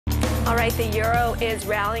All right, the euro is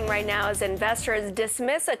rallying right now as investors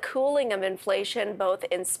dismiss a cooling of inflation both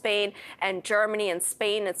in Spain and Germany. In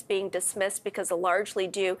Spain, it's being dismissed because largely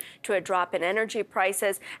due to a drop in energy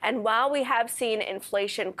prices. And while we have seen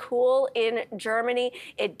inflation cool in Germany,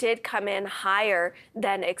 it did come in higher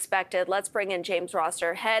than expected. Let's bring in James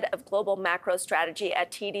Rossiter, head of global macro strategy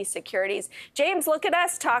at TD Securities. James, look at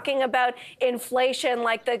us talking about inflation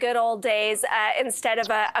like the good old days instead of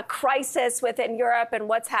a crisis within Europe and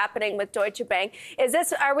what's happening with Deutsche Bank.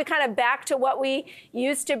 Are we kind of back to what we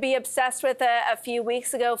used to be obsessed with a few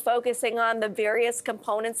weeks ago, focusing on the various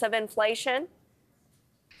components of inflation?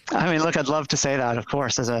 I mean, look, I'd love to say that, of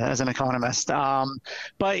course, as an economist.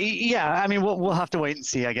 But yeah, I mean, we'll have to wait and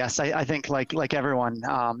see, I guess. I think like everyone,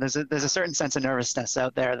 there's a certain sense of nervousness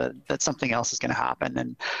out there that something else is going to happen,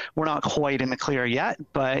 and we're not quite in the clear yet.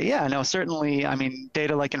 But yeah, no, certainly. I mean,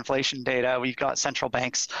 data like inflation data, we've got central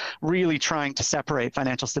banks really trying to separate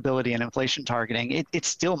financial stability and inflation targeting. It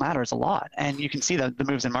still matters a lot, and you can see that the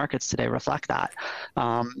moves in markets today reflect that.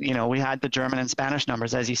 We had the German and Spanish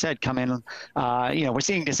numbers, as you said, come in. We're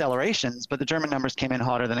seeing decelerations, but the German numbers came in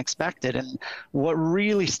hotter than expected. And what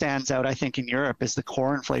really stands out, I think, in Europe is the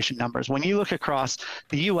core inflation numbers. When you look across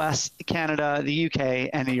the US, Canada, the UK,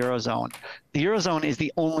 and the Eurozone, the Eurozone is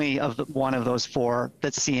the only one of those four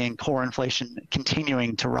that's seeing core inflation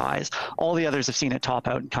continuing to rise. All the others have seen it top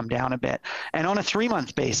out and come down a bit. And on a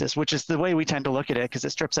 3-month basis, which is the way we tend to look at it because it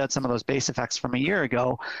strips out some of those base effects from a year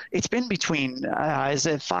ago, it's been between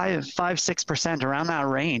 5-6% around that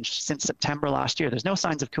range since September last year. There's no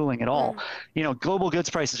signs of cooling at all. Global goods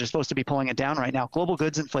prices are supposed to be pulling it down right now. Global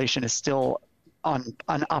goods inflation is still on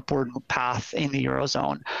an upward path in the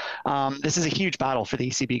Eurozone. This is a huge battle for the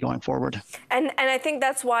ECB going forward. And I think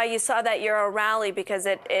that's why you saw that Euro rally, because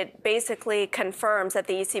it basically confirms that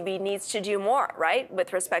the ECB needs to do more, right,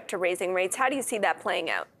 with respect to raising rates. How do you see that playing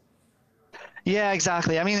out? Yeah,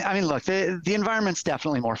 exactly. I mean, look, the environment's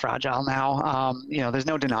definitely more fragile now. There's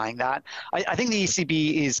no denying that. I think the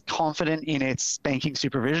ECB is confident in its banking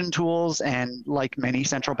supervision tools, and like many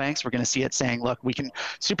central banks, we're going to see it saying, look, we can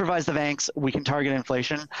supervise the banks, we can target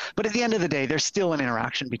inflation, but at the end of the day, there's still an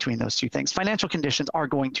interaction between those two things. Financial conditions are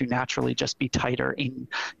going to naturally just be tighter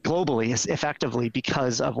globally, effectively,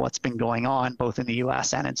 because of what's been going on both in the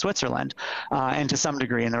US and in Switzerland, and to some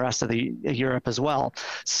degree in the rest of Europe as well.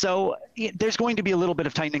 So there's going to be a little bit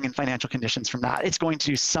of tightening in financial conditions from that. It's going to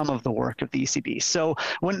do some of the work of the ECB. So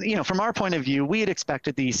from our point of view, we had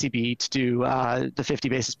expected the ECB to do the 50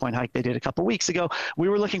 basis point hike they did a couple of weeks ago. We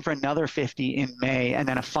were looking for another 50 in May and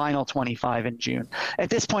then a final 25 in June. At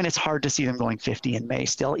this point, it's hard to see them going 50 in May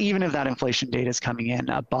still, even if that inflation data is coming in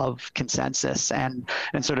above consensus and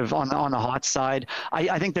sort of on the hot side.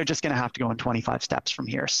 I think they're just going to have to go in 25 steps from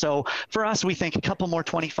here. So for us, we think a couple more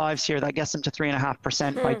 25s here, that gets them to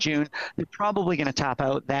 3.5% by June. They're probably going to tap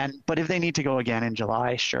out then, but if they need to go again in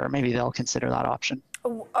July, sure, maybe they'll consider that option.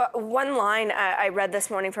 One line I read this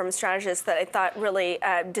morning from a strategist that I thought really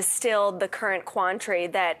distilled the current quandary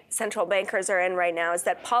that central bankers are in right now is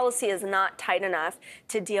that policy is not tight enough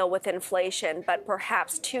to deal with inflation, but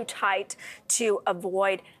perhaps too tight to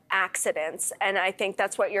avoid accidents. And I think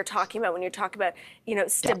that's what you're talking about when you're talking about,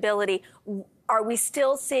 stability. Yeah. Are we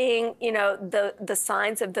still seeing, the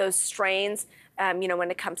signs of those strains? When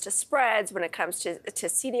it comes to spreads, when it comes to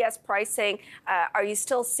CDS pricing, are you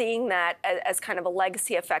still seeing that as kind of a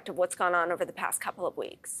legacy effect of what's gone on over the past couple of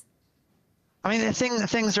weeks? I mean,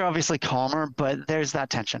 things are obviously calmer, but there's that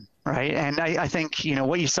tension, right? And I think,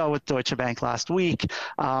 what you saw with Deutsche Bank last week,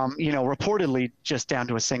 reportedly just down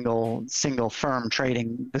to a single firm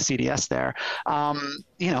trading the CDS there,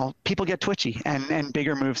 people get twitchy and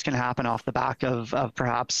bigger moves can happen off the back of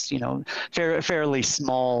perhaps, fairly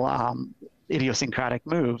small idiosyncratic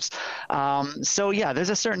moves. So yeah, there's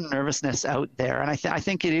a certain nervousness out there, and I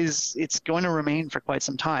think it's going to remain for quite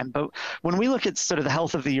some time. But when we look at sort of the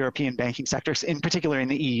health of the European banking sectors, in particular in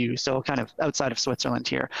the EU, so kind of outside of Switzerland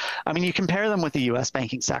here, I mean, you compare them with the US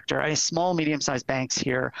banking sector. Small, medium-sized banks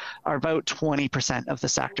here are about 20% of the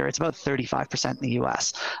sector. It's about 35% in the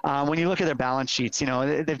US. When you look at their balance sheets,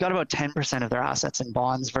 they've got about 10% of their assets in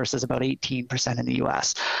bonds versus about 18% in the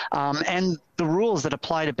US. And the rules that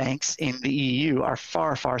apply to banks in the EU are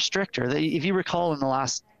far, far stricter. If you recall in the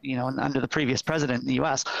last, under the previous president in the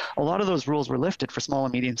US, a lot of those rules were lifted for small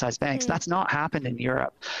and medium-sized banks. That's not happened in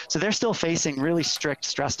Europe. So they're still facing really strict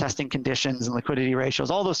stress testing conditions and liquidity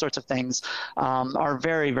ratios. All those sorts of things are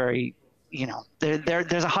very, very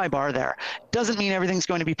there's a high bar there. Doesn't mean everything's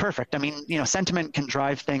going to be perfect. I mean, sentiment can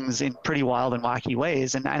drive things in pretty wild and wacky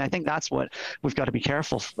ways, and I think that's what we've got to be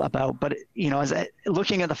careful about. But as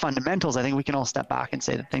looking at the fundamentals, I think we can all step back and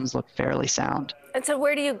say that things look fairly sound. And so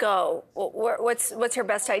where do you go? What's your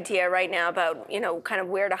best idea right now about, kind of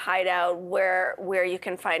where to hide out, where you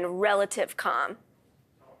can find relative calm?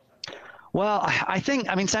 Well,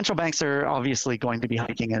 I mean, central banks are obviously going to be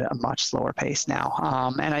hiking at a much slower pace now.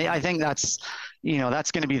 And I think that's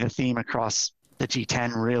going to be the theme across the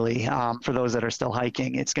G10, really. For those that are still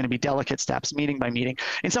hiking, it's going to be delicate steps, meeting by meeting.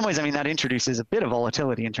 In some ways, I mean, that introduces a bit of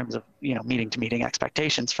volatility in terms of, meeting to meeting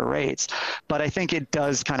expectations for rates. But I think it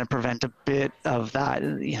does kind of prevent a bit of that,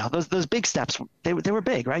 those big steps, they were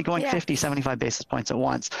big, right? Going 50, 75 basis points at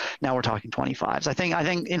once. Now we're talking 25s. I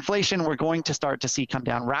think inflation, we're going to start to see come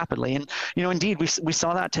down rapidly. And, indeed, we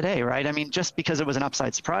saw that today, right? I mean, just because it was an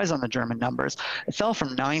upside surprise on the German numbers, it fell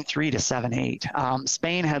from 9.3 to 7.8.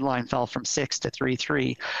 Spain headline fell from 6 to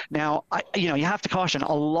 3.3. Now, you have to caution,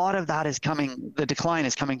 a lot of that the decline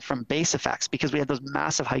is coming from base effects because we had those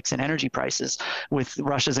massive hikes in energy prices with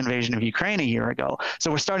Russia's invasion of Ukraine a year ago. So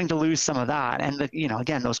we're starting to lose some of that. And,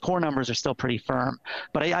 again, those core numbers are still pretty firm.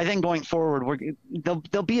 But I think going forward,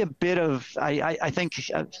 there'll be a bit of, I think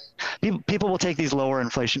people will take these lower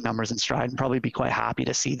inflation numbers in stride and probably be quite happy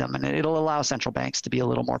to see them. And it'll allow central banks to be a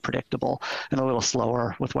little more predictable and a little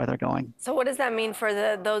slower with where they're going. So what does that mean for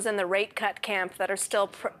those in the rate cut camp that are still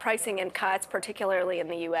pricing in cuts, particularly in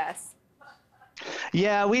the U.S.?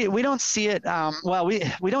 Yeah, we don't see it.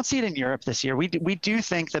 We don't see it in Europe this year. We do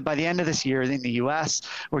think that by the end of this year in the U.S.,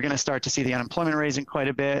 we're going to start to see the employment rate rising quite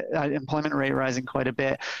a bit.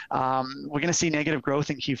 We're going to see negative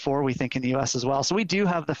growth in Q4, we think, in the U.S. as well. So we do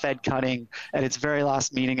have the Fed cutting at its very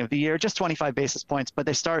last meeting of the year, just 25 basis points, but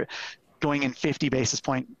they start going in 50 basis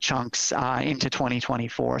point chunks into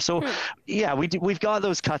 2024. So yeah, we've got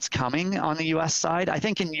those cuts coming on the US side. I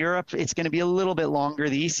think in Europe, it's going to be a little bit longer.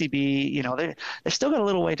 The ECB, they've still got a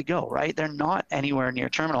little way to go, right? They're not anywhere near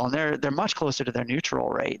terminal, and they're much closer to their neutral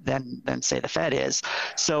rate than say the Fed is.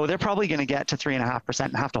 So they're probably going to get to 3.5%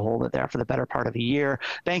 and have to hold it there for the better part of a year.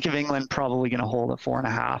 Bank of England probably going to hold at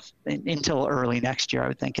 4.5% until early next year, I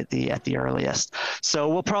would think, at the earliest. So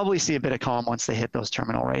we'll probably see a bit of calm once they hit those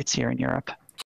terminal rates here in Europe.